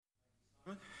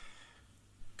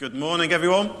Good morning,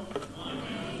 everyone. Good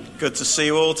morning. Good to see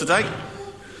you all today.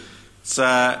 It's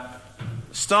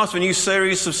start of a new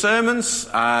series of sermons,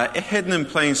 Hidden in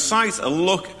Plain Sight, a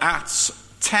look at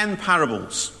 10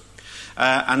 parables.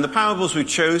 And the parables we've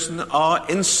chosen are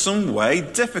in some way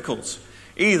difficult.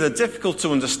 Either difficult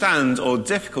to understand or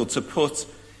difficult to put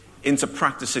into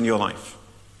practice in your life.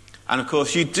 And of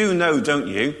course, you do know, don't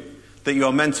you, that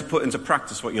you're meant to put into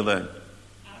practice what you learn.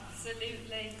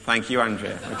 Absolutely. Thank you,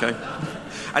 Andrea. Okay.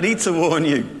 I need to warn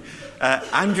you,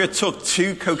 Andrea took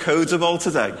 2 Cocodamol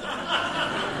today.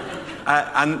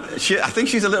 And I think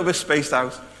she's a little bit spaced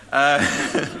out.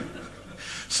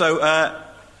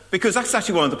 Because that's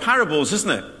actually one of the parables,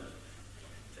 isn't it?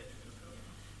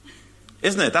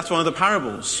 Isn't it? That's one of the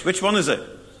parables. Which one is it?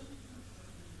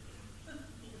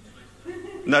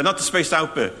 No, not the spaced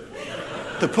out bit.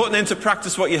 The putting into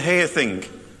practice what you hear thing.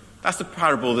 That's the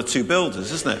parable of the 2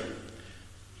 builders, isn't it?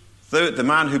 The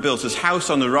man who built his house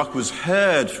on the rock was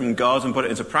heard from God and put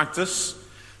it into practice.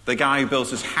 The guy who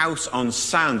built his house on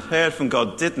sand heard from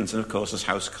God, didn't, and of course his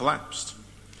house collapsed.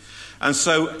 And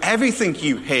so everything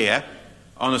you hear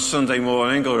on a Sunday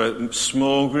morning or a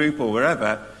small group or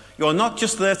wherever, you're not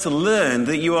just there to learn,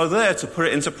 that you are there to put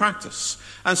it into practice.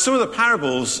 And some of the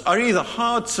parables are either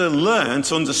hard to learn,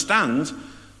 to understand,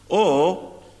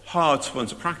 or hard to put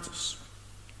into practice.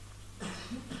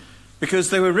 Because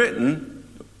they were written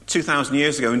 2,000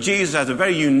 years ago, and Jesus had a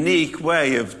very unique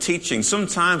way of teaching.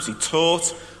 Sometimes he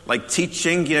taught like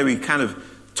teaching, he kind of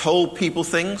told people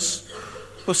things.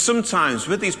 But sometimes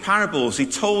with these parables, he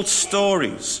told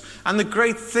stories. And the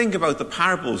great thing about the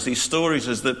parables, these stories,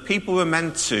 is that people were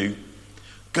meant to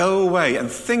go away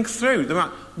and think through,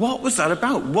 what was that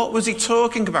about? What was he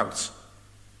talking about?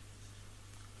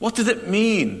 What did it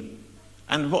mean?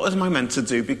 And what am I meant to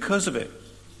do because of it?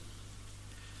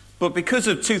 But because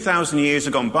of 2,000 years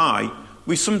have gone by,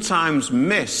 we sometimes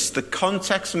miss the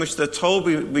context in which they're told.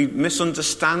 We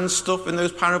misunderstand stuff in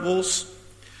those parables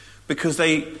because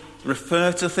they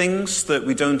refer to things that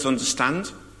we don't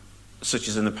understand, such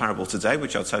as in the parable today,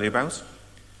 which I'll tell you about.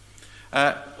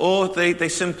 Or they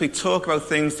simply talk about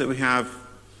things that we have.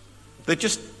 They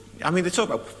talk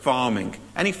about farming.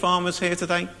 Any farmers here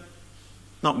today?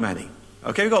 Not many.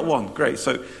 Okay, we've got one. Great.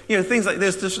 So, things like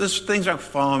there's things about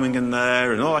farming in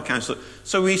there and all that kind of stuff.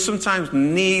 So we sometimes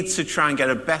need to try and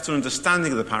get a better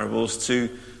understanding of the parables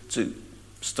to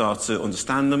start to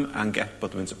understand them and put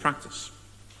them into practice.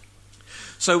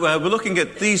 So we're looking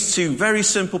at these 2 very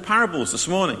simple parables this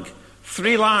morning.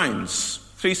 3 lines,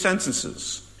 3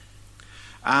 sentences.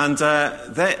 And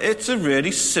it's a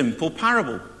really simple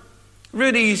parable.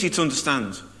 Really easy to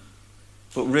understand,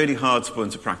 but really hard to put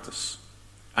into practice.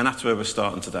 And that's where we're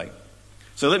starting today.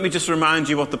 So let me just remind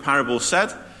you what the parable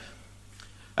said.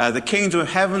 The kingdom of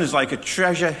heaven is like a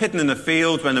treasure hidden in a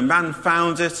field. When a man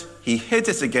found it, he hid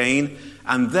it again,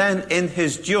 and then in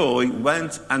his joy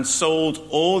went and sold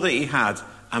all that he had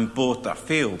and bought that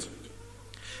field.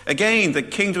 Again, the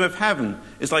kingdom of heaven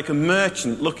is like a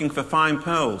merchant looking for fine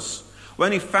pearls.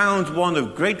 When he found one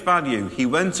of great value, he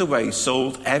went away,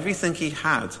 sold everything he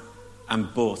had,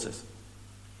 and bought it.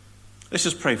 Let's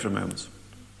just pray for a moment.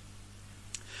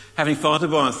 Heavenly Father,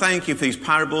 we want to thank you for these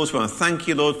parables. We want to thank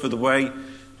you, Lord, for the way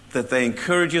that they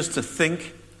encourage us to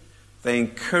think. They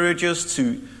encourage us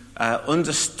to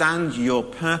understand your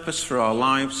purpose for our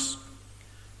lives.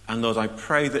 And Lord, I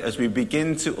pray that as we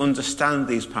begin to understand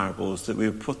these parables, that we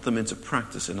will put them into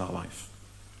practice in our life.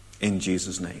 In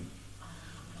Jesus' name.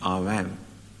 Amen.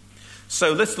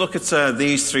 So let's look at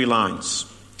these 3 lines.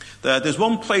 There's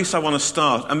one place I want to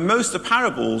start. And most of the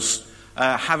parables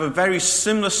have a very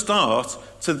similar start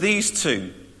to these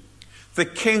 2. The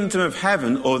kingdom of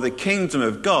heaven or the kingdom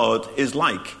of God is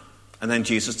like. And then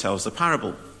Jesus tells the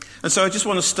parable. And so I just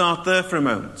want to start there for a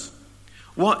moment.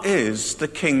 What is the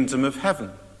kingdom of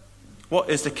heaven? What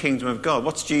is the kingdom of God?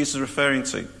 What's Jesus referring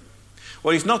to?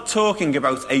 Well, he's not talking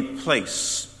about a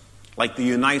place like the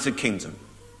United Kingdom.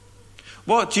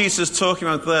 What Jesus is talking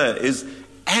about there is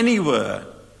anywhere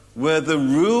where the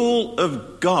rule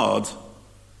of God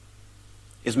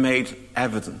is made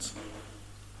evident.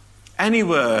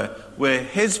 Anywhere where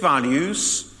his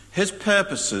values, his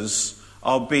purposes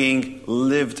are being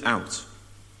lived out.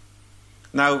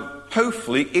 Now,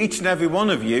 hopefully, each and every one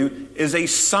of you is a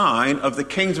sign of the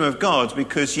kingdom of God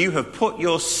because you have put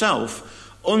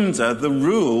yourself under the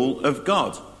rule of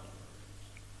God.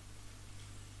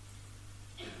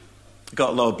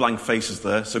 Got a lot of blank faces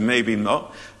there, so maybe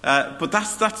not. But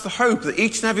that's the hope, that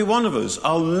each and every one of us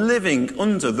are living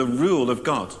under the rule of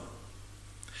God.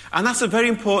 And that's a very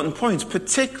important point,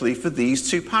 particularly for these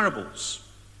 2 parables.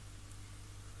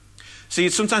 See,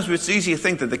 sometimes it's easy to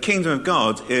think that the kingdom of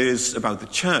God is about the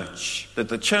church, that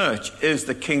the church is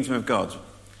the kingdom of God.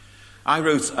 I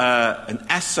wrote an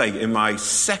essay in my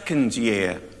second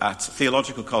year at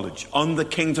theological college on the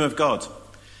kingdom of God.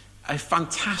 A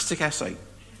fantastic essay.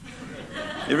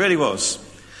 It really was.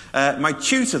 My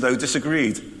tutor, though,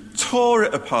 disagreed, tore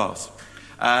it apart.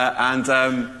 And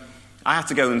I had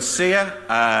to go and see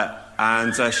her,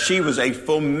 and she was a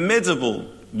formidable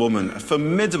woman, a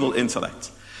formidable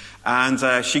intellect.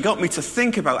 And she got me to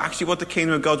think about actually what the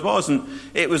kingdom of God was. And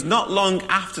it was not long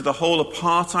after the whole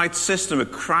apartheid system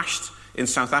had crashed in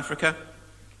South Africa.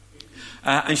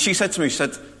 And she said to me, she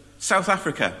said, South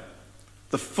Africa,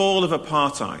 the fall of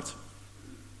apartheid,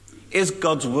 is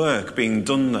God's work being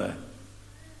done there?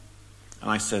 And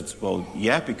I said, well,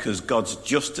 yeah, because God's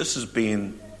justice is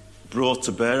being brought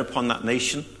to bear upon that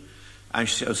nation. And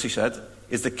she said,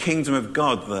 is the kingdom of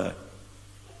God there?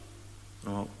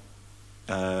 Well,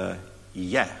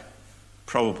 yeah,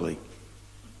 probably.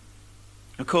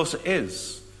 Of course it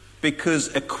is,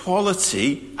 because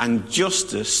equality and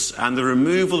justice and the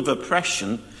removal of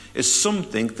oppression is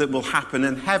something that will happen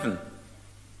in heaven.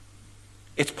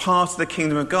 It's part of the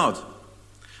kingdom of God.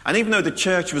 And even though the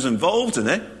church was involved in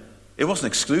it, it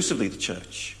wasn't exclusively the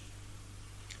church.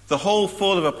 The whole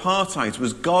fall of apartheid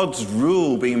was God's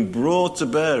rule being brought to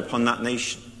bear upon that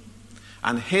nation,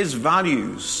 and his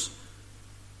values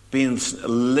being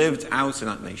lived out in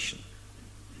that nation.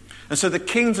 And so the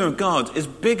kingdom of God is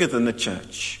bigger than the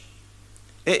church.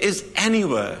 It is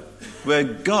anywhere where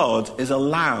God is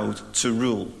allowed to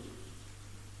rule.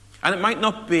 And it might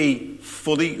not be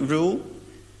fully rule,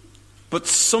 but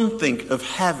something of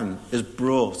heaven is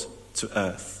brought to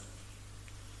earth.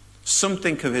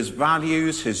 Something of his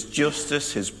values, his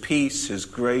justice, his peace, his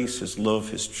grace, his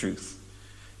love, his truth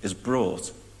is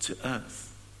brought to earth.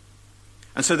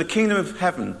 And so the kingdom of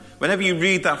heaven, whenever you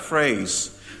read that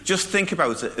phrase, just think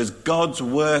about it as God's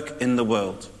work in the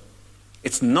world.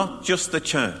 It's not just the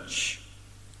church.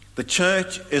 The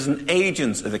church is an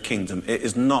agent of the kingdom. It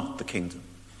is not the kingdom.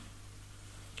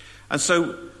 And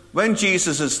so when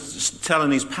Jesus is telling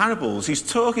these parables, he's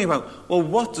talking about, well,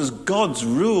 what does God's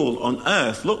rule on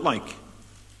earth look like?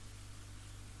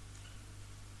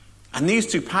 And these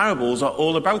two parables are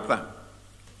all about that.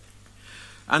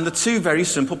 And the two very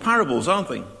simple parables, aren't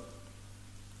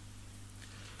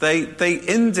they? They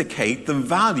indicate the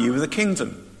value of the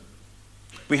kingdom.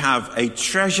 We have a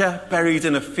treasure buried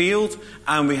in a field,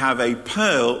 and we have a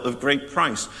pearl of great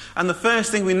price. And the first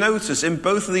thing we notice in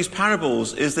both of these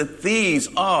parables is that these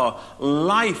are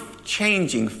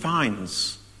life-changing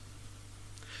finds.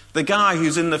 The guy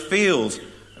who's in the field,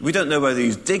 we don't know whether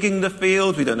he's digging the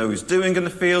field, we don't know what he's doing in the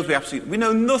field, we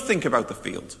know nothing about the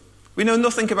field. We know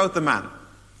nothing about the man.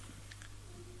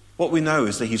 What we know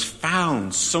is that he's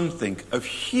found something of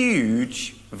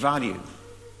huge value.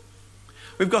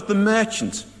 We've got the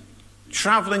merchant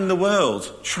traveling the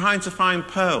world trying to find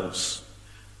pearls.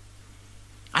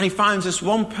 And he finds this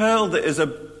one pearl that is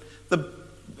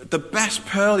the best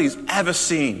pearl he's ever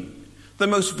seen, the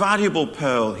most valuable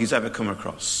pearl he's ever come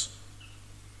across.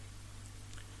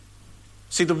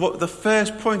 See, the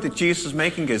first point that Jesus is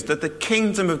making is that the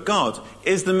kingdom of God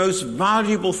is the most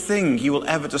valuable thing you will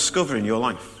ever discover in your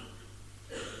life.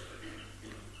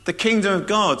 The kingdom of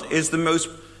God is the most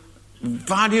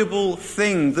valuable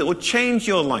thing that will change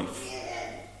your life.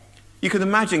 You can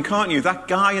imagine, can't you, that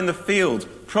guy in the field,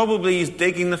 probably he's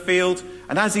digging the field,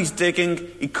 and as he's digging,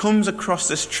 he comes across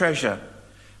this treasure.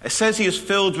 It says he is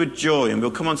filled with joy, and we'll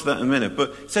come on to that in a minute,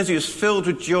 but it says he is filled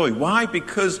with joy. Why?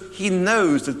 Because he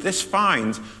knows that this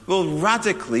find will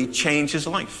radically change his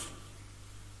life.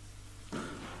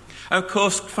 And of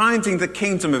course, finding the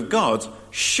kingdom of God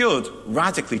should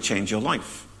radically change your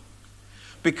life.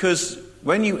 Because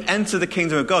when you enter the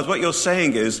kingdom of God, what you're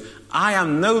saying is, I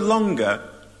am no longer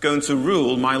going to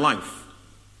rule my life.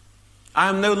 I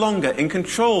am no longer in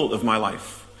control of my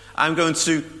life. I'm going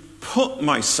to put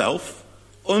myself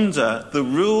under the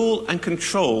rule and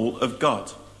control of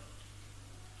God.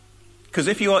 Because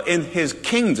if you are in his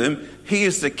kingdom, he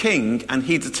is the king and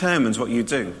he determines what you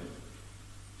do.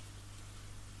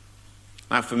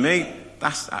 Now for me,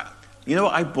 you know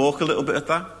what, I balk a little bit at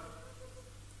that.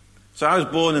 So I was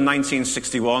born in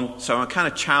 1961, so I'm a kind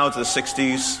of child of the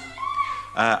 60s.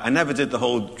 I never did the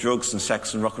whole drugs and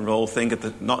sex and rock and roll thing,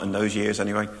 not in those years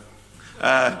anyway.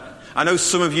 I know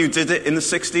some of you did it in the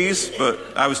 60s, but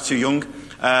I was too young.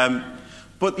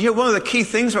 But one of the key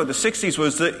things about the 60s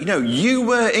was that, you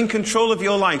were in control of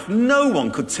your life. No one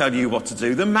could tell you what to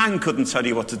do. The man couldn't tell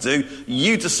you what to do.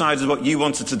 You decided what you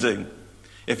wanted to do.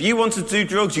 If you wanted to do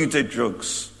drugs, you did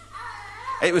drugs.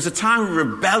 It was a time of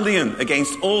rebellion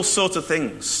against all sorts of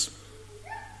things.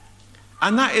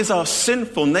 And that is our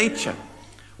sinful nature.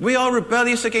 We are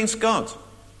rebellious against God.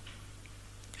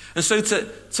 And so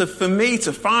for me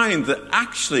to find that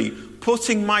actually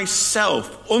putting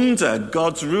myself under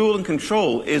God's rule and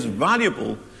control is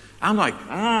valuable, I'm like,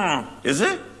 is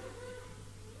it?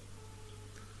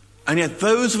 And yet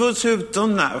those of us who have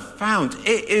done that have found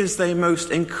it is the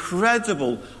most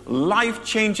incredible,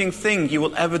 life-changing thing you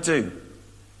will ever do.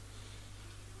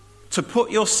 To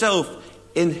put yourself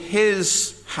in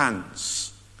his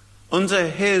hands, under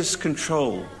his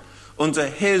control, under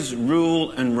his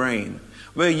rule and reign,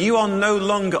 where you are no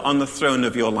longer on the throne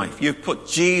of your life. You've put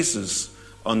Jesus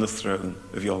on the throne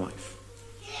of your life.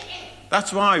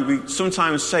 That's why we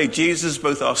sometimes say Jesus is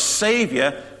both our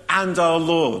Savior and our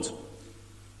Lord.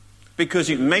 Because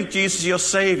you can make Jesus your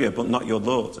Savior, but not your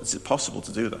Lord. It's impossible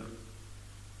to do that.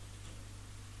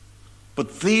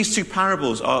 But these two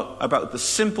parables are about the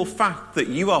simple fact that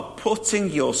you are putting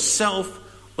yourself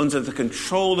under the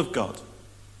control of God.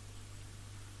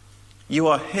 You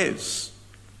are his,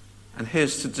 and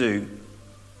his to do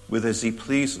with as he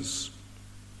pleases.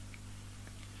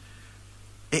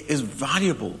 It is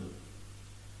valuable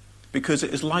because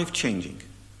it is life-changing.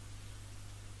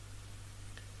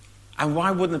 And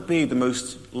why wouldn't it be the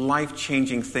most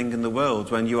life-changing thing in the world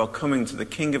when you are coming to the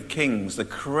King of Kings, the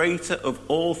creator of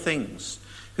all things,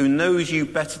 who knows you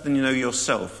better than you know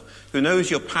yourself, who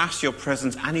knows your past, your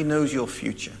present, and he knows your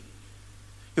future,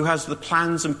 who has the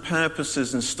plans and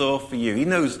purposes in store for you. He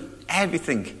knows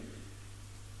everything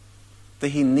that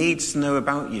he needs to know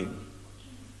about you.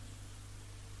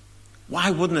 Why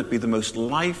wouldn't it be the most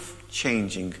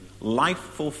life-changing,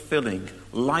 life-fulfilling,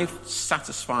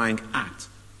 life-satisfying act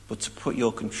but to put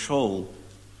your control,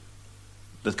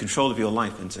 the control of your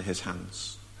life, into his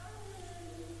hands?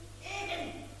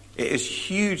 It is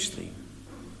hugely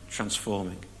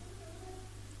transforming.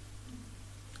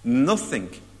 Nothing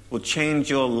will change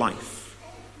your life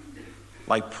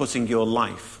like putting your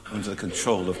life under the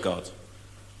control of God.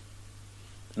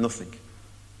 Nothing.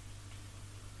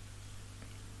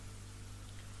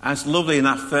 And it's lovely in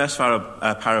that first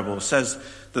parable. It says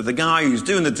that the guy who's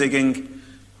doing the digging,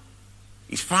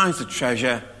 he finds the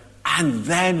treasure, and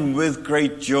then with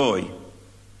great joy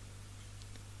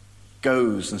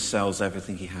goes and sells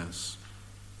everything he has.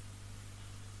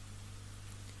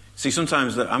 See,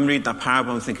 sometimes I'm reading that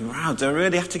parable and thinking, wow, do I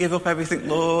really have to give up everything,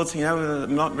 Lord? You know,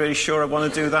 I'm not really sure I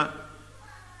want to do that.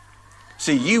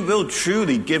 See, you will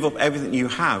truly give up everything you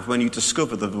have when you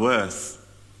discover the worth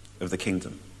of the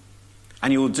kingdom.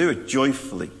 And you will do it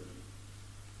joyfully.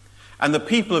 And the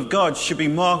people of God should be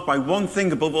marked by one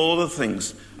thing above all other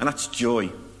things, and that's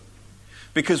joy.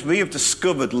 Because we have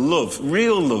discovered love,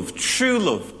 real love, true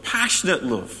love, passionate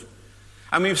love.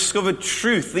 And we've discovered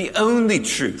truth, the only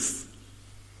truth.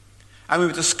 And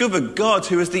we've discovered God,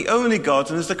 who is the only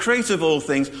God and is the creator of all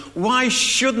things. Why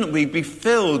shouldn't we be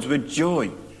filled with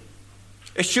joy?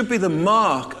 It should be the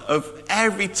mark of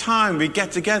every time we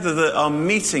get together that our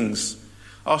meetings,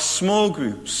 our small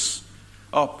groups,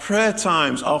 our prayer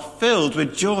times are filled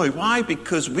with joy. Why?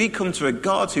 Because we come to a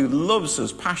God who loves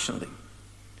us passionately,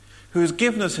 who has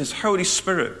given us his Holy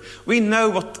Spirit. We know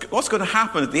what's going to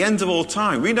happen at the end of all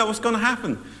time. We know what's going to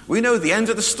happen. We know the end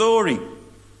of the story.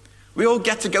 We all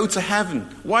get to go to heaven.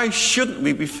 Why shouldn't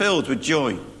we be filled with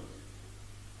joy? Amen.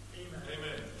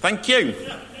 Thank you.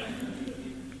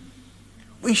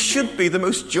 We should be the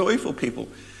most joyful people.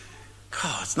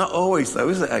 God, it's not always though,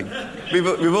 is it?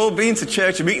 We've all been to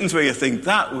church meetings where you think,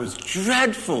 that was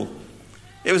dreadful.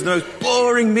 It was the most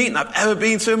boring meeting I've ever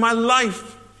been to in my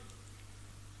life.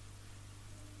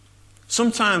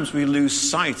 Sometimes we lose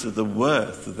sight of the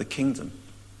worth of the kingdom.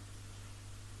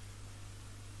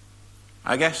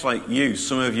 I guess like you,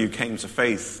 some of you came to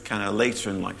faith kind of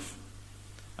later in life.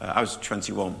 I was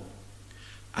 21.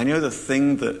 And you know the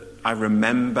thing that I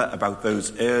remember about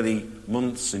those early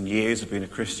months and years of being a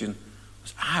Christian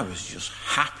was I was just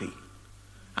happy.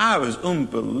 I was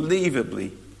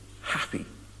unbelievably happy.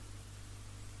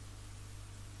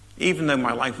 Even though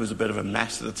my life was a bit of a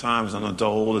mess at the time, I was on a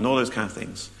dole and all those kind of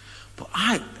things. But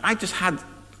I just had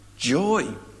joy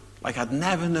like I'd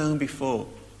never known before.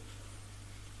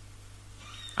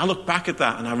 I look back at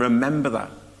that and I remember that.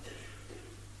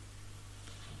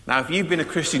 Now, if you've been a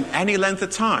Christian any length of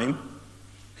time,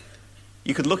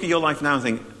 you could look at your life now and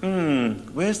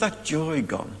think, where's that joy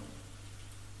gone?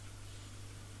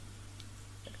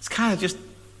 It's kind of just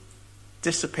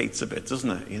dissipates a bit,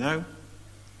 doesn't it, you know?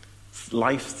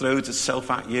 Life throws itself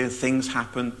at you, things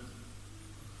happen.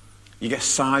 You get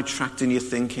sidetracked in your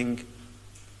thinking.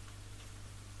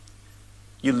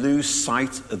 You lose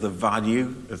sight of the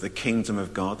value of the kingdom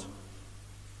of God.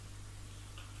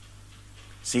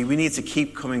 See, we need to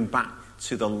keep coming back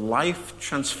to the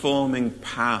life-transforming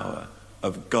power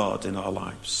of God in our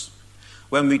lives,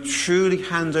 when we truly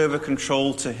hand over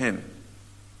control to him,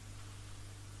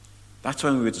 that's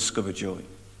when we would discover joy.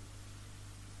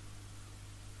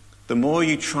 The more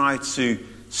you try to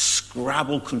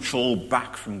scrabble control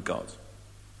back from God,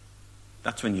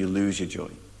 that's when you lose your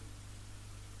joy.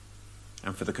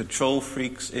 And for the control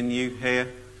freaks in you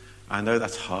here, I know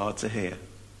that's hard to hear.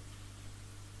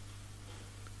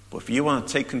 But if you want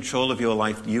to take control of your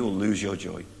life, you will lose your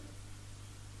joy.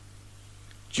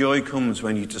 Joy comes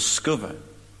when you discover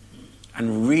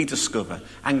and rediscover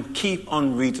and keep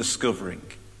on rediscovering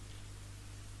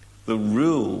the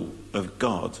rule of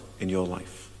God in your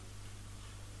life,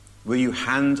 where you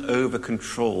hand over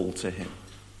control to him.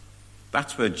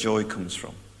 That's where joy comes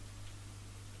from.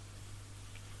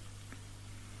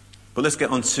 But let's get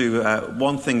on to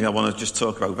one thing I want to just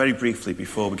talk about very briefly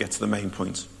before we get to the main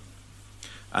point.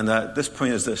 And this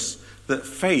point is this, that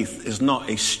faith is not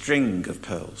a string of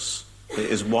pearls. It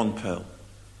is one pearl.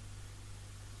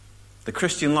 The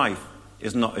Christian life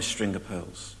is not a string of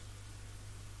pearls.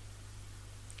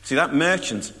 See, that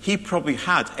merchant, he probably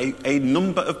had a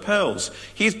number of pearls.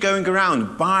 He's going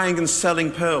around buying and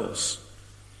selling pearls.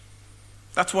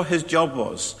 That's what his job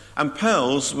was. And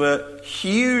pearls were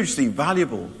hugely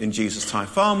valuable in Jesus' time,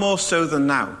 far more so than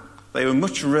now. They were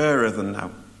much rarer than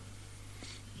now.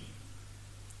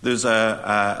 There's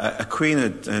a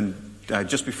queen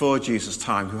just before Jesus'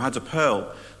 time who had a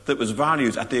pearl that was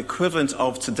valued at the equivalent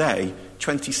of today,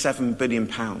 £27 billion.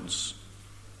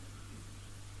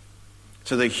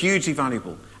 So they're hugely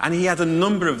valuable. And he had a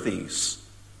number of these.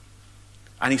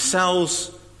 And he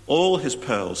sells all his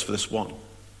pearls for this one.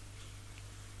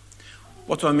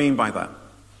 What do I mean by that?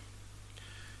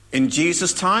 In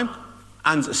Jesus' time,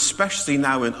 and especially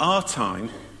now in our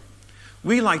time,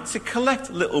 we like to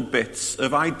collect little bits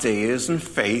of ideas and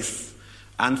faith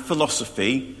and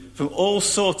philosophy from all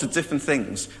sorts of different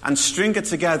things and string it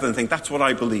together and think, that's what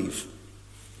I believe.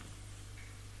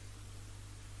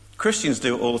 Christians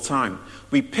do it all the time.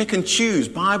 We pick and choose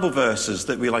Bible verses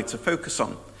that we like to focus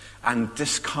on and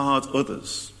discard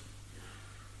others.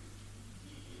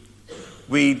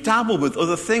 We dabble with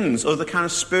other things, other kind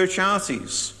of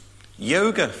spiritualities.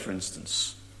 Yoga, for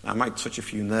instance. I might touch a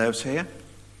few nerves here.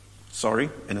 Sorry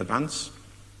in advance.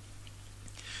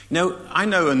 I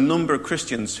know a number of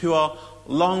Christians who are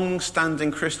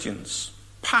long-standing Christians,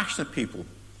 passionate people,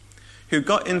 who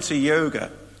got into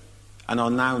yoga and are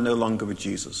now no longer with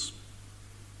Jesus.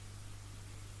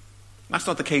 That's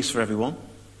not the case for everyone.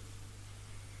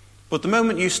 But the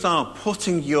moment you start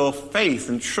putting your faith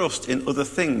and trust in other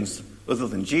things other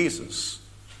than Jesus,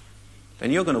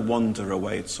 then you're going to wander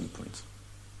away at some point.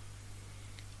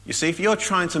 You see, if you're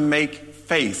trying to make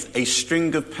faith a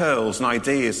string of pearls and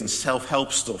ideas and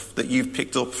self-help stuff that you've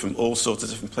picked up from all sorts of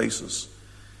different places,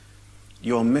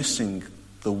 you're missing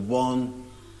the one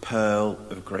pearl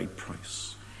of great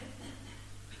price.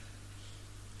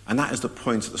 And that is the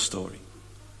point of the story.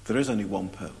 There is only one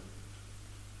pearl.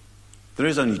 There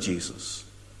is only Jesus.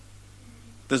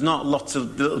 There's not lots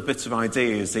of little bits of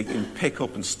ideas that you can pick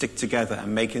up and stick together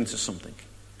and make into something.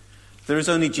 There is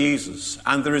only Jesus,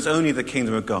 and there is only the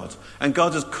kingdom of God. And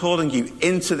God is calling you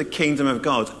into the kingdom of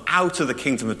God, out of the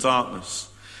kingdom of darkness.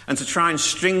 And to try and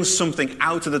string something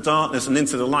out of the darkness and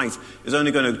into the light is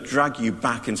only going to drag you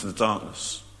back into the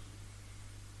darkness.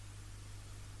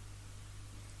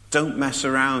 Don't mess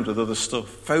around with other stuff.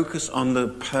 Focus on the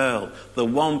pearl, the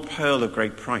one pearl of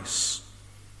great price,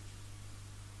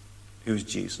 who is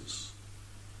Jesus.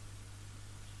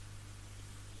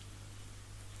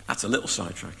 That's a little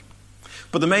sidetrack.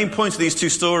 But the main point of these two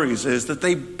stories is that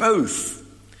they both,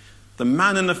 the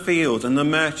man in the field and the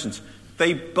merchant,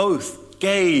 they both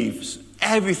gave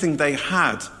everything they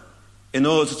had in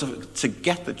order to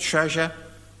get the treasure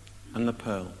and the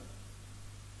pearl.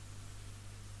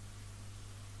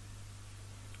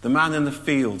 The man in the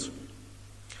field.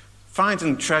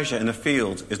 Finding treasure in a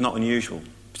field is not unusual,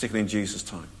 particularly in Jesus'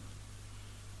 time.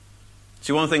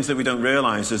 See, one of the things that we don't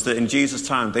realize is that in Jesus'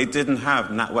 time, they didn't have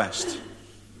NatWest.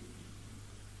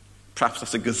 Perhaps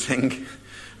that's a good thing.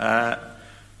 They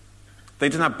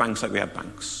didn't have banks like we have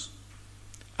banks.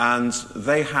 And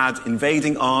they had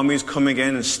invading armies coming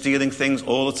in and stealing things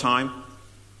all the time.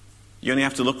 You only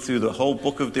have to look through the whole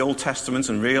book of the Old Testament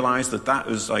and realize that that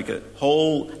was like a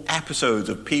whole episode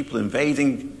of people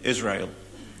invading Israel.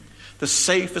 The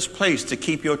safest place to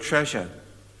keep your treasure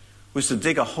was to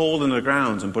dig a hole in the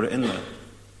ground and put it in there.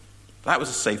 That was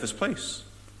the safest place.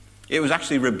 It was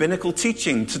actually rabbinical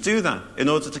teaching to do that in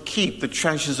order to keep the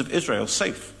treasures of Israel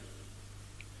safe.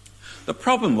 The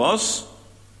problem was,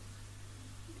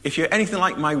 if you're anything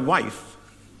like my wife,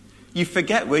 You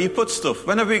forget where you put stuff.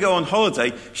 Whenever we go on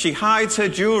holiday, she hides her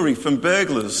jewellery from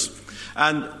burglars.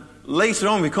 And later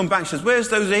on we come back and she says, where's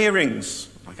those earrings?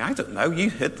 I'm like, I don't know, you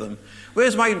hid them.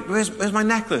 Where's my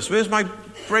necklace? Where's my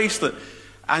bracelet?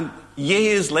 And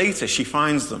years later she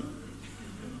finds them.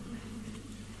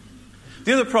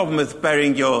 The other problem with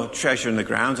burying your treasure in the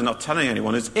ground and not telling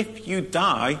anyone is if you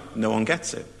die, no one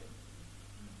gets it.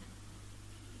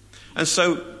 And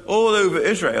so all over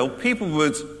Israel, people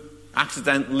would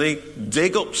accidentally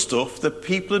dig up stuff that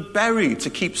people had buried to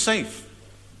keep safe.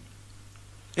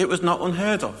 It was not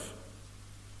unheard of.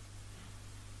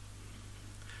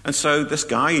 And so this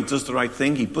guy, he does the right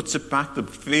thing. He puts it back. The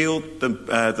field,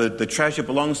 the treasure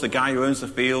belongs to the guy who owns the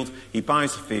field. He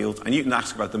buys the field. And you can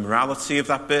ask about the morality of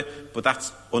that bit, but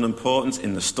that's unimportant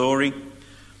in the story.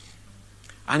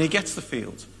 And he gets the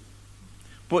field.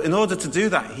 But in order to do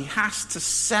that, he has to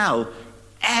sell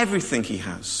everything he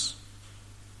has.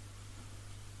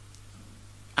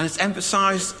 And it's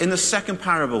emphasized in the second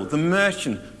parable. The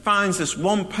merchant finds this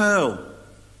one pearl.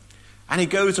 And he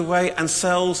goes away and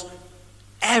sells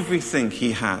everything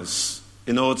he has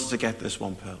in order to get this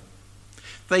one pearl.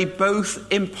 They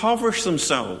both impoverish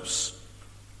themselves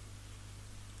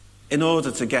in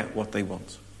order to get what they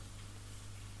want.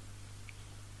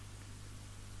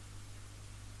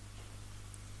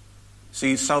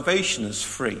 See, salvation is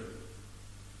free.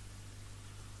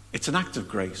 It's an act of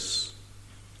grace.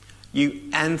 You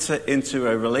enter into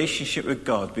a relationship with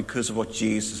God because of what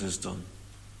Jesus has done.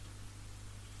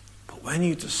 But when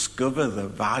you discover the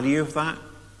value of that,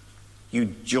 you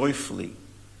joyfully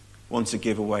want to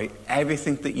give away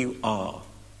everything that you are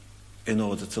in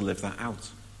order to live that out.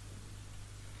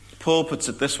 Paul puts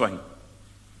it this way.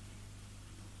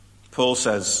 Paul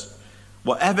says,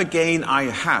 whatever gain I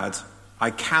had,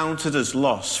 I counted as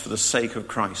loss for the sake of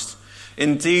Christ.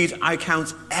 Indeed, I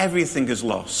count everything as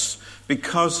loss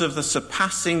because of the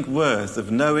surpassing worth of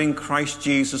knowing Christ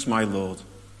Jesus my Lord.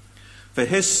 For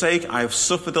his sake I have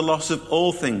suffered the loss of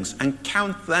all things and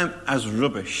count them as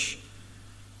rubbish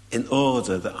in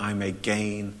order that I may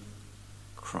gain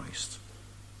Christ.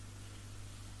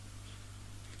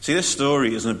 See, this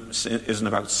story isn't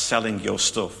about selling your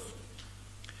stuff.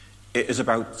 It is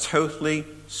about totally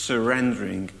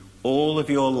surrendering all of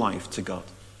your life to God.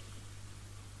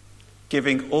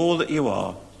 Giving all that you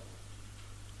are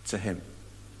to him.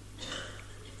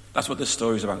 That's what this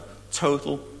story is about.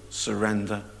 Total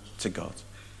surrender to God.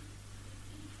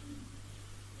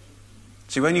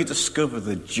 See, when you discover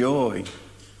the joy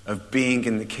of being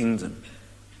in the kingdom,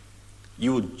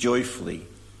 you will joyfully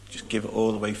just give it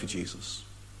all away for Jesus.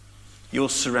 You'll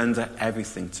surrender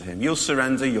everything to him. You'll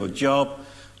surrender your job,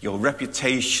 your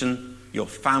reputation, your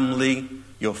family,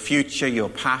 your future, your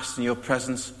past and your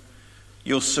present.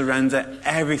 You'll surrender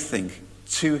everything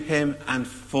to him and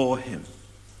for him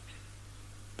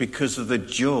because of the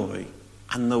joy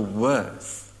and the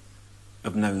worth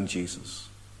of knowing Jesus.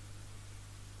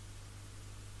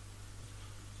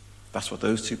 That's what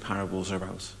those two parables are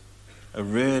about. A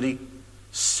really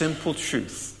simple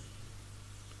truth.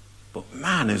 But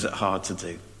man, is it hard to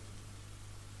do.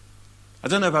 I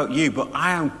don't know about you, but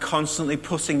I am constantly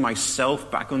putting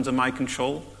myself back under my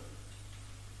control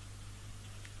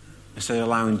instead of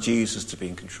allowing Jesus to be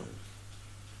in control.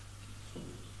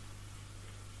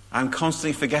 I'm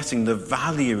constantly forgetting the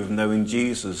value of knowing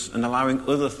Jesus and allowing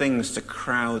other things to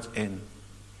crowd in.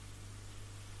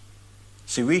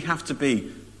 See, we have to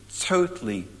be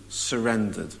totally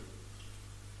surrendered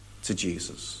to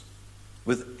Jesus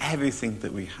with everything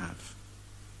that we have.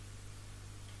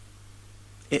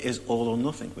 It is all or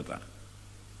nothing with that.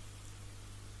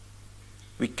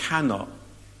 We cannot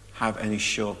have any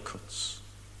shortcuts.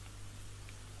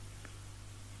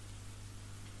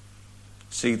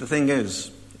 See, the thing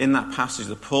is, in that passage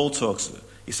that Paul talks,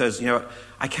 he says,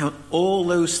 I count all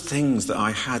those things that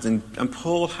I had, and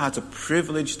Paul had a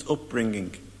privileged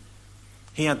upbringing.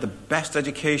 He had the best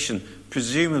education,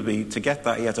 presumably to get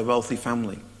that he had a wealthy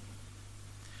family.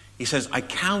 He says, I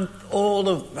count all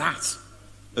of that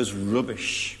as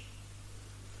rubbish.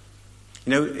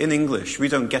 In English, we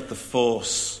don't get the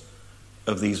force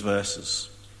of these verses.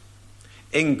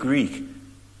 In Greek,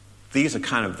 these are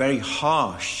kind of very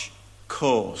harsh,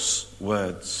 coarse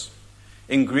words.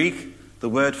 In Greek, the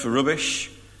word for rubbish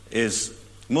is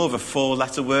more of a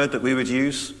 4-letter word that we would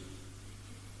use,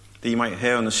 that you might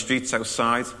hear on the streets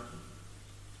outside.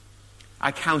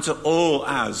 I count it all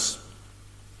as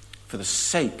for the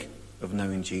sake of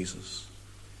knowing Jesus.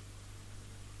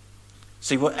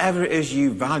 See, whatever it is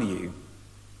you value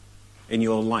in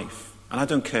your life, and I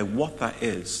don't care what that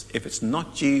is, if it's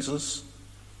not Jesus,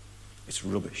 it's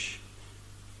rubbish.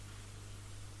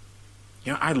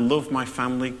 I love my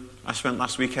family. I spent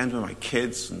last weekend with my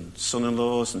kids and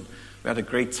son-in-laws, and we had a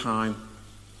great time.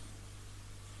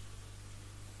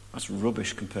 That's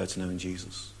rubbish compared to knowing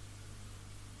Jesus.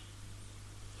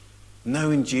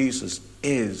 Knowing Jesus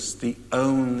is the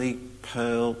only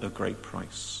pearl of great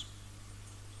price.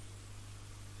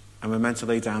 And we're meant to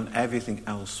lay down everything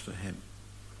else for him.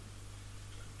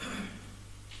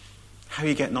 How are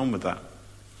you getting on with that?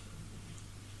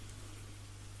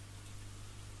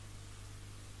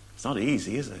 It's not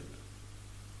easy, is it?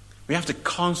 We have to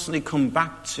constantly come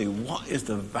back to what is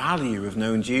the value of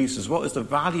knowing Jesus? What is the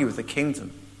value of the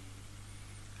kingdom?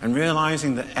 And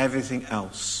realizing that everything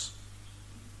else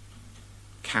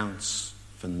counts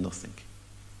for nothing.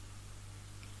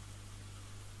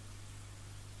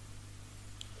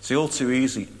 See, all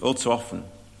too often,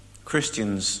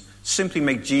 Christians simply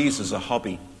make Jesus a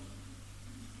hobby.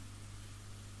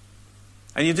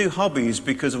 And you do hobbies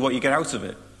because of what you get out of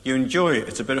it. You enjoy it.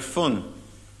 It's a bit of fun.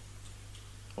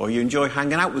 Or you enjoy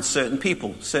hanging out with certain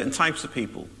people, certain types of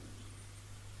people.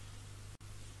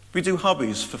 We do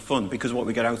hobbies for fun because of what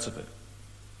we get out of it.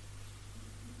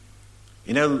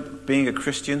 You know, being a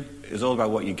Christian is all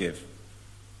about what you give.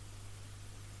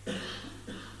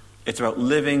 It's about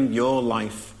living your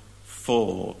life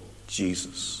for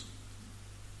Jesus.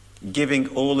 Giving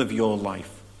all of your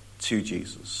life to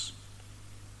Jesus.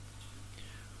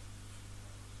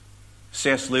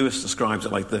 C.S. Lewis describes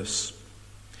it like this.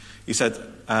 He said,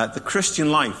 the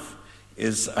Christian life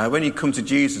is, when you come to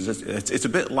Jesus, it's a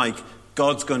bit like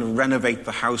God's going to renovate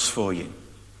the house for you.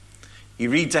 He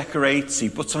redecorates, he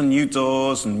puts on new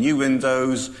doors and new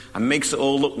windows and makes it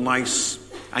all look nice.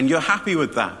 And you're happy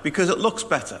with that because it looks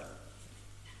better.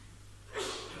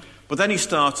 But then he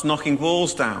starts knocking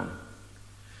walls down.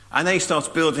 And then he starts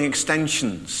building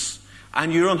extensions.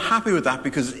 And you're unhappy with that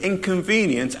because it's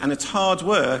inconvenient and it's hard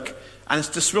work and it's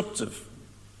disruptive.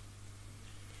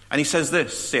 And he says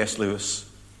this, C.S. Lewis.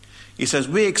 He says,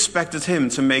 we expected him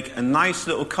to make a nice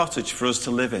little cottage for us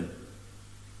to live in.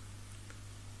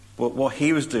 But what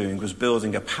he was doing was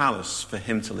building a palace for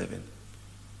him to live in.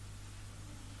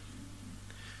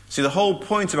 See, the whole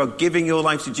point about giving your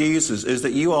life to Jesus is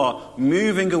that you are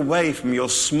moving away from your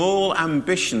small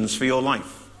ambitions for your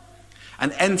life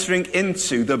and entering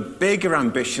into the bigger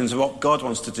ambitions of what God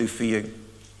wants to do for you.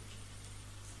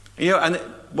 You know, and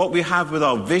what we have with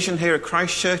our vision here at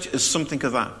Christ Church is something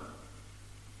of that.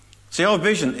 See, our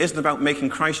vision isn't about making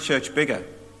Christ Church bigger.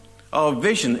 Our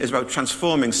vision is about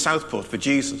transforming Southport for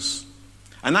Jesus.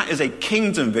 And that is a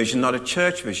kingdom vision, not a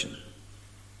church vision.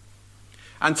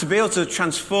 And to be able to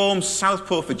transform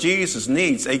Southport for Jesus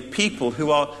needs a people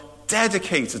who are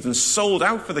dedicated and sold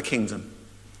out for the kingdom.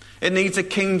 It needs a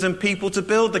kingdom people to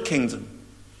build the kingdom.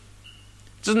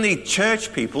 It doesn't need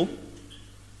church people.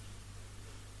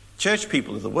 Church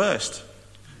people are the worst.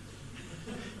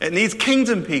 It needs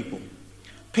kingdom people.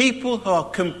 People who are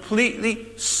completely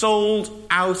sold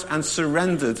out and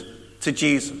surrendered to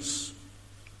Jesus.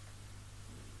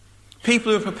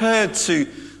 People who are prepared to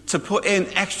put in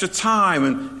extra time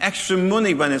and extra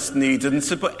money when it's needed and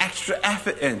to put extra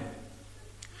effort in.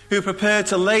 Who are prepared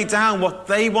to lay down what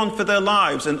they want for their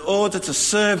lives in order to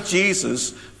serve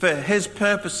Jesus for his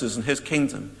purposes and his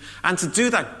kingdom. And to do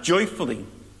that joyfully,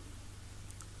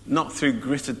 not through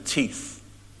gritted teeth.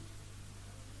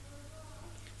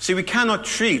 See, we cannot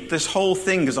treat this whole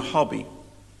thing as a hobby,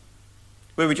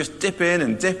 where we just dip in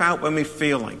and dip out when we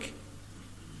feel like.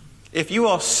 If you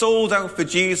are sold out for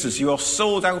Jesus, you are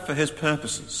sold out for his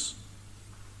purposes.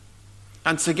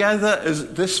 And together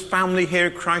as this family here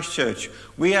at Christ Church,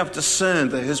 we have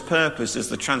discerned that his purpose is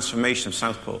the transformation of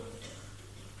Southport.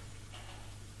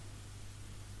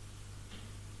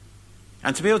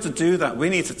 And to be able to do that, we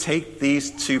need to take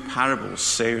these two parables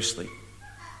seriously.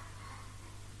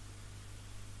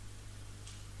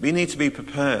 We need to be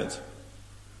prepared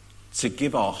to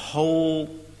give our whole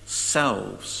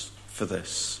selves for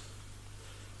this.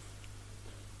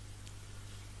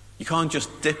 You can't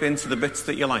just dip into the bits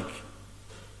that you like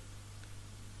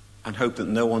and hope that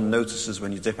no one notices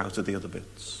when you dip out of the other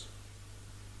bits.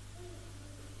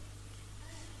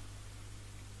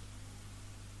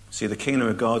 See, the kingdom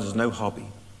of God is no hobby.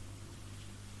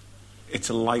 It's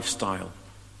a lifestyle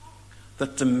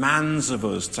that demands of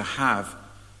us to have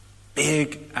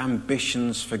big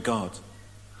ambitions for God.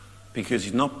 Because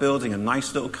he's not building a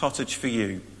nice little cottage for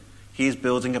you. He is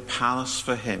building a palace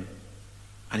for him.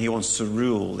 And he wants to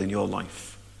rule in your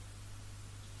life.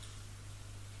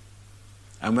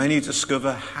 And when you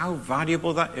discover how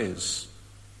valuable that is,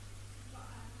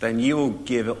 then you will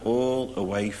give it all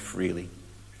away freely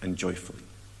and joyfully.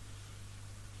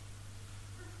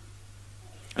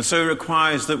 And so it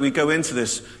requires that we go into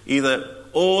this either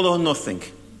all or nothing.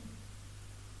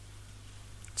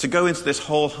 to go into this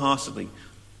wholeheartedly,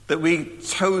 that we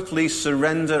totally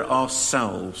surrender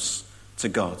ourselves to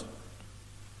God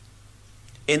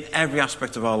in every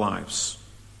aspect of our lives.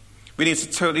 We need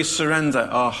to totally surrender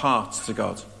our hearts to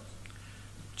God.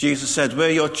 Jesus said,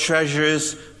 where your treasure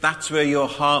is, that's where your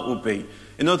heart will be.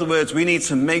 In other words, we need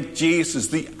to make Jesus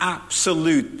the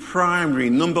absolute, primary,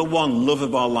 number one love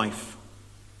of our life.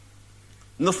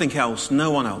 Nothing else, no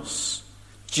one else.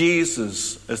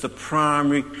 Jesus is the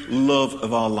primary love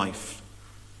of our life.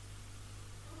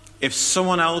 If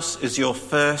someone else is your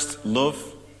first love,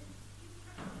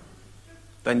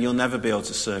 then you'll never be able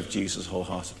to serve Jesus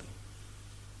wholeheartedly.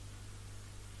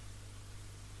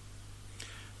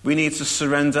 We need to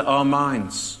surrender our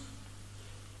minds.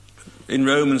 In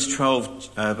Romans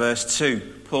 12, verse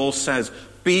 2, Paul says,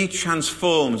 be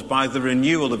transformed by the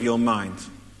renewal of your mind.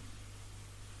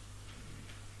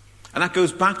 And that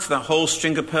goes back to that whole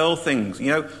string of pearl thing,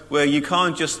 where you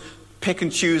can't just pick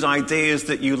and choose ideas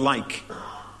that you like.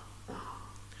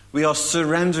 We are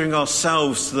surrendering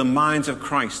ourselves to the mind of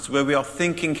Christ, where we are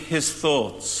thinking his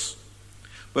thoughts,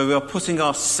 where we are putting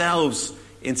ourselves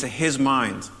into his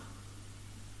mind,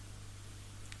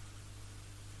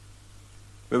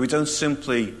 where we don't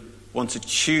simply want to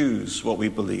choose what we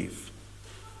believe,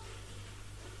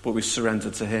 but we surrender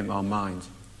to him our mind.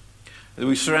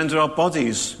 We surrender our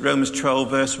bodies. Romans 12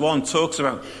 verse 1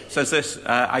 says this,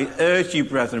 I urge you,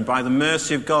 brethren, by the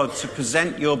mercy of God, to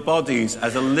present your bodies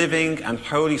as a living and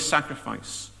holy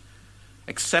sacrifice,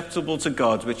 acceptable to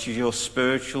God, which is your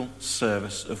spiritual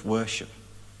service of worship.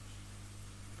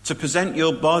 To present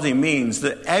your body means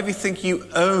that everything you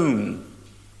own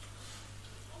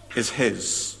is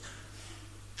his.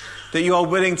 That you are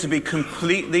willing to be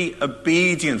completely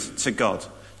obedient to God,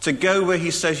 to go where he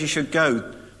says you should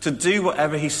go, to do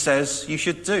whatever he says you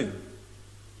should do.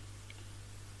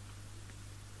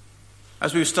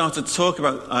 As we've started to talk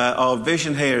about our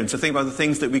vision here and to think about the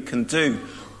things that we can do,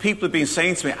 people have been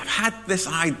saying to me, I've had this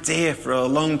idea for a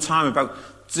long time about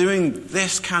doing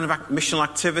this kind of missional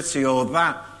activity or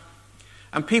that.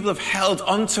 And people have held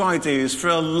on to ideas for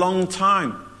a long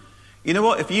time. You know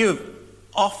what? If you have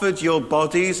offered your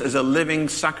bodies as a living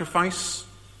sacrifice,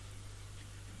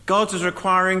 God is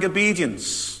requiring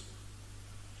obedience.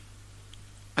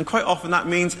 And quite often that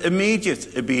means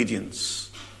immediate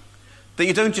obedience. That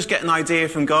you don't just get an idea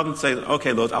from God and say,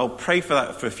 okay, Lord, I'll pray for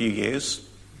that for a few years,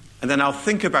 and then I'll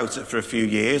think about it for a few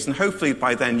years, and hopefully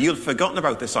by then you'll have forgotten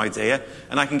about this idea,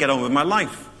 and I can get on with my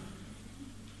life.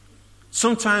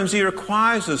 Sometimes he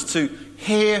requires us to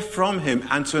hear from him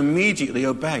and to immediately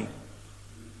obey.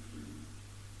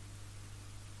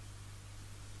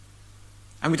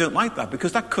 And we don't like that,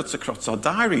 because that cuts across our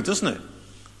diary, doesn't it?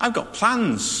 I've got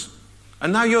plans.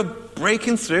 And now you're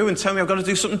breaking through and telling me I've got to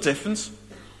do something different.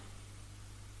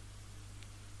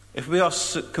 If we are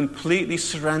completely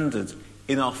surrendered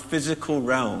in our physical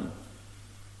realm,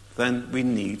 then we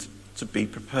need to be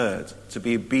prepared to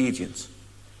be obedient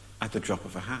at the drop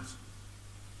of a hat.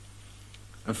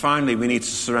 And finally, we need to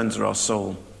surrender our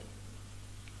soul.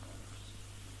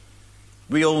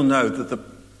 We all know that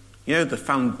the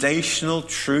foundational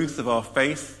truth of our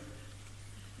faith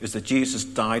is that Jesus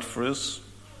died for us,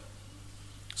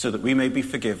 so that we may be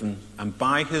forgiven and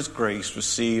by his grace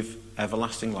receive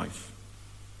everlasting life.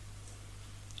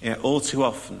 Yet all too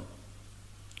often,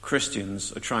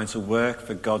 Christians are trying to work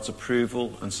for God's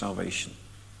approval and salvation.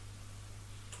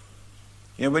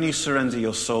 When you surrender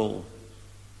your soul,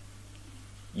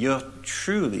 you're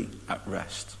truly at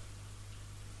rest.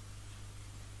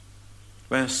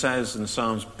 When it says in the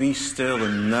Psalms, be still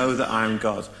and know that I am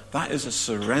God, that is a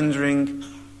surrendering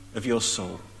of your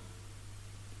soul.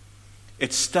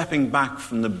 It's stepping back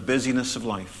from the busyness of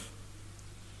life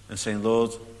and saying, Lord,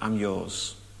 I'm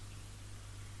yours.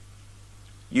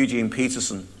 Eugene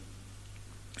Peterson,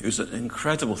 who's an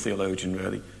incredible theologian,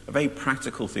 really, a very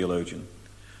practical theologian,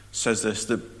 says this,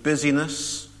 that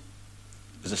busyness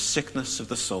is a sickness of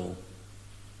the soul.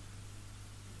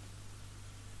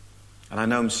 And I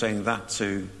know I'm saying that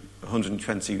to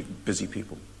 120 busy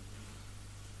people.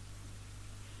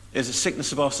 It's a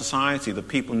sickness of our society that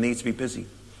people need to be busy.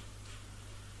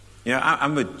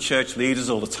 I'm with church leaders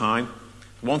all the time.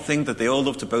 One thing that they all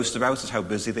love to boast about is how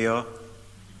busy they are.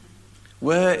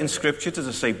 Where in Scripture does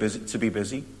it say to be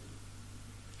busy? It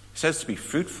says to be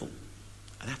fruitful.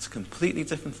 And that's a completely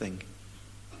different thing.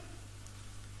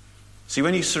 See,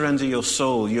 when you surrender your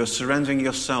soul, you're surrendering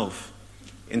yourself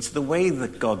into the way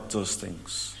that God does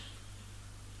things.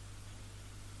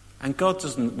 And God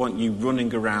doesn't want you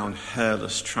running around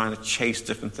hairless, trying to chase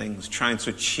different things, trying to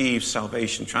achieve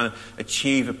salvation, trying to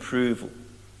achieve approval.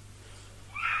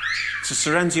 To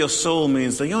surrender your soul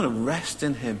means that you want to rest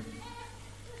in him.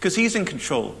 Because he's in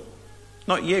control,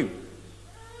 not you.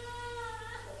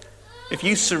 If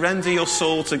you surrender your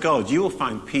soul to God, you will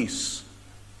find peace.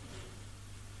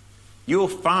 You will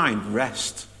find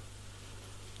rest.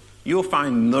 You will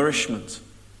find nourishment.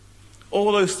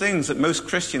 All those things that most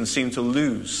Christians seem to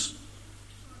lose,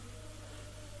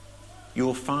 you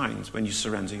will find when you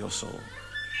surrender your soul.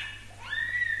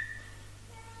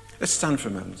 Let's stand for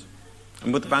a moment.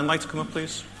 And would the band like to come up,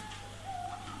 please?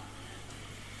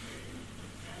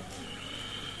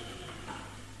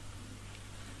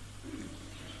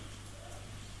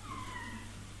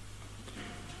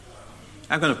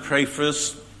 I'm going to pray for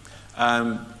us.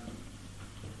 There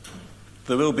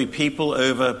will be people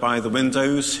over by the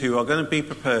windows who are going to be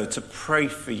prepared to pray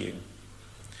for you.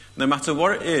 No matter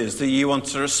what it is that you want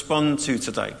to respond to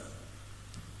today,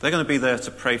 they're going to be there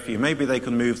to pray for you. Maybe they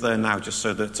can move there now just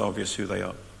so that it's obvious who they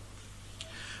are.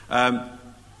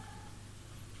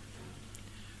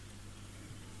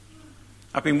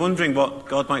 I've been wondering what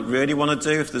God might really want to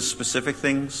do, if there's specific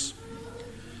things.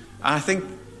 And I think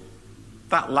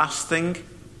that last thing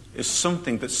is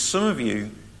something that some of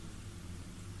you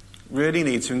really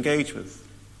need to engage with.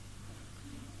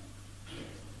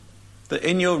 That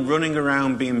in your running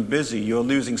around being busy, you're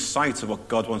losing sight of what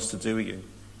God wants to do with you.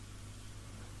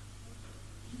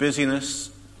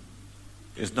 Busyness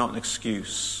is not an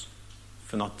excuse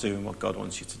for not doing what God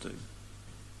wants you to do.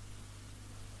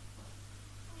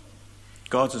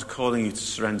 God is calling you to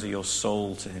surrender your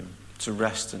soul to him, to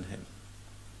rest in him.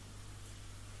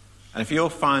 And if you're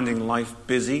finding life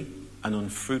busy and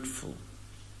unfruitful,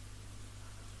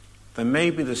 then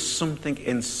maybe there's something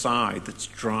inside that's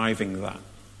driving that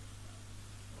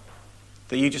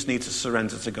you just need to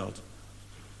surrender to God.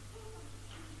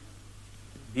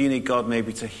 You need God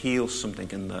maybe to heal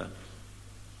something in there.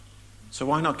 So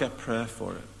why not get prayer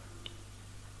for it?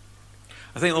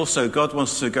 I think also God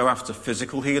wants to go after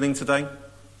physical healing today.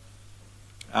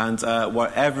 And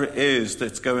whatever it is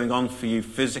that's going on for you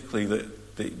physically that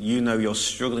you know you're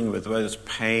struggling with, whether it's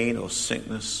pain or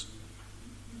sickness,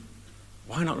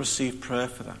 why not receive prayer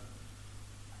for that?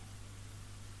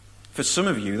 For some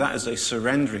of you, that is a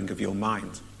surrendering of your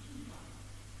mind.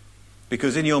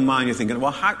 Because in your mind you're thinking,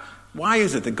 well, why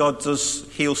is it that God does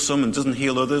heal some and doesn't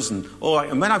heal others? And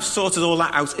when I've sorted all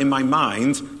that out in my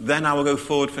mind, then I will go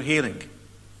forward for healing.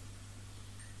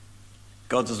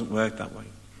 God doesn't work that way.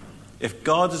 If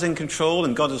God is in control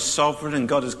and God is sovereign and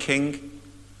God is king,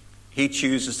 he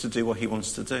chooses to do what he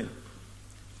wants to do.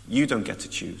 You don't get to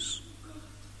choose.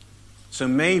 So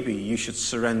maybe you should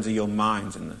surrender your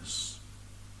mind in this.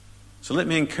 So let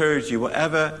me encourage you,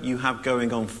 whatever you have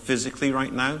going on physically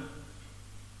right now,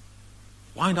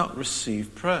 why not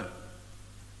receive prayer?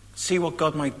 See what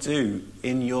God might do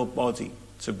in your body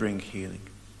to bring healing.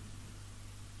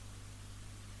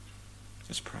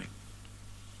 Let's pray.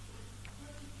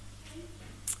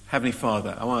 Heavenly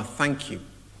Father, I want to thank you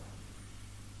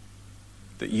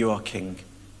that you are King.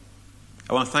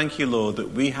 I want to thank you, Lord,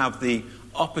 that we have the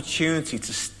opportunity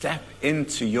to step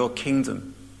into your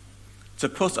kingdom, to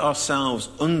put ourselves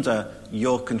under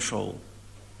your control,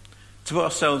 to put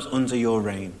ourselves under your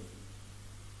reign.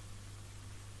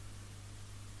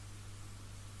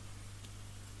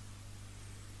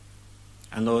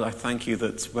 And Lord, I thank you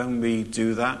that when we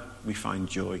do that, we find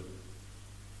joy.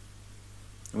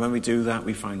 And when we do that,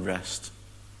 we find rest.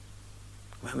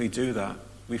 When we do that,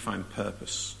 we find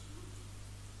purpose.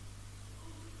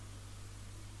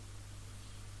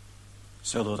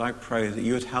 So, Lord, I pray that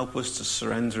you would help us to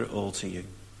surrender it all to you,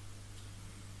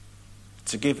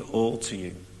 to give it all to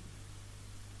you,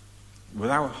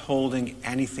 without holding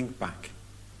anything back.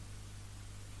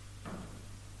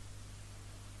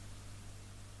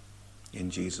 In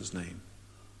Jesus' name,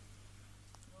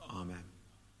 amen.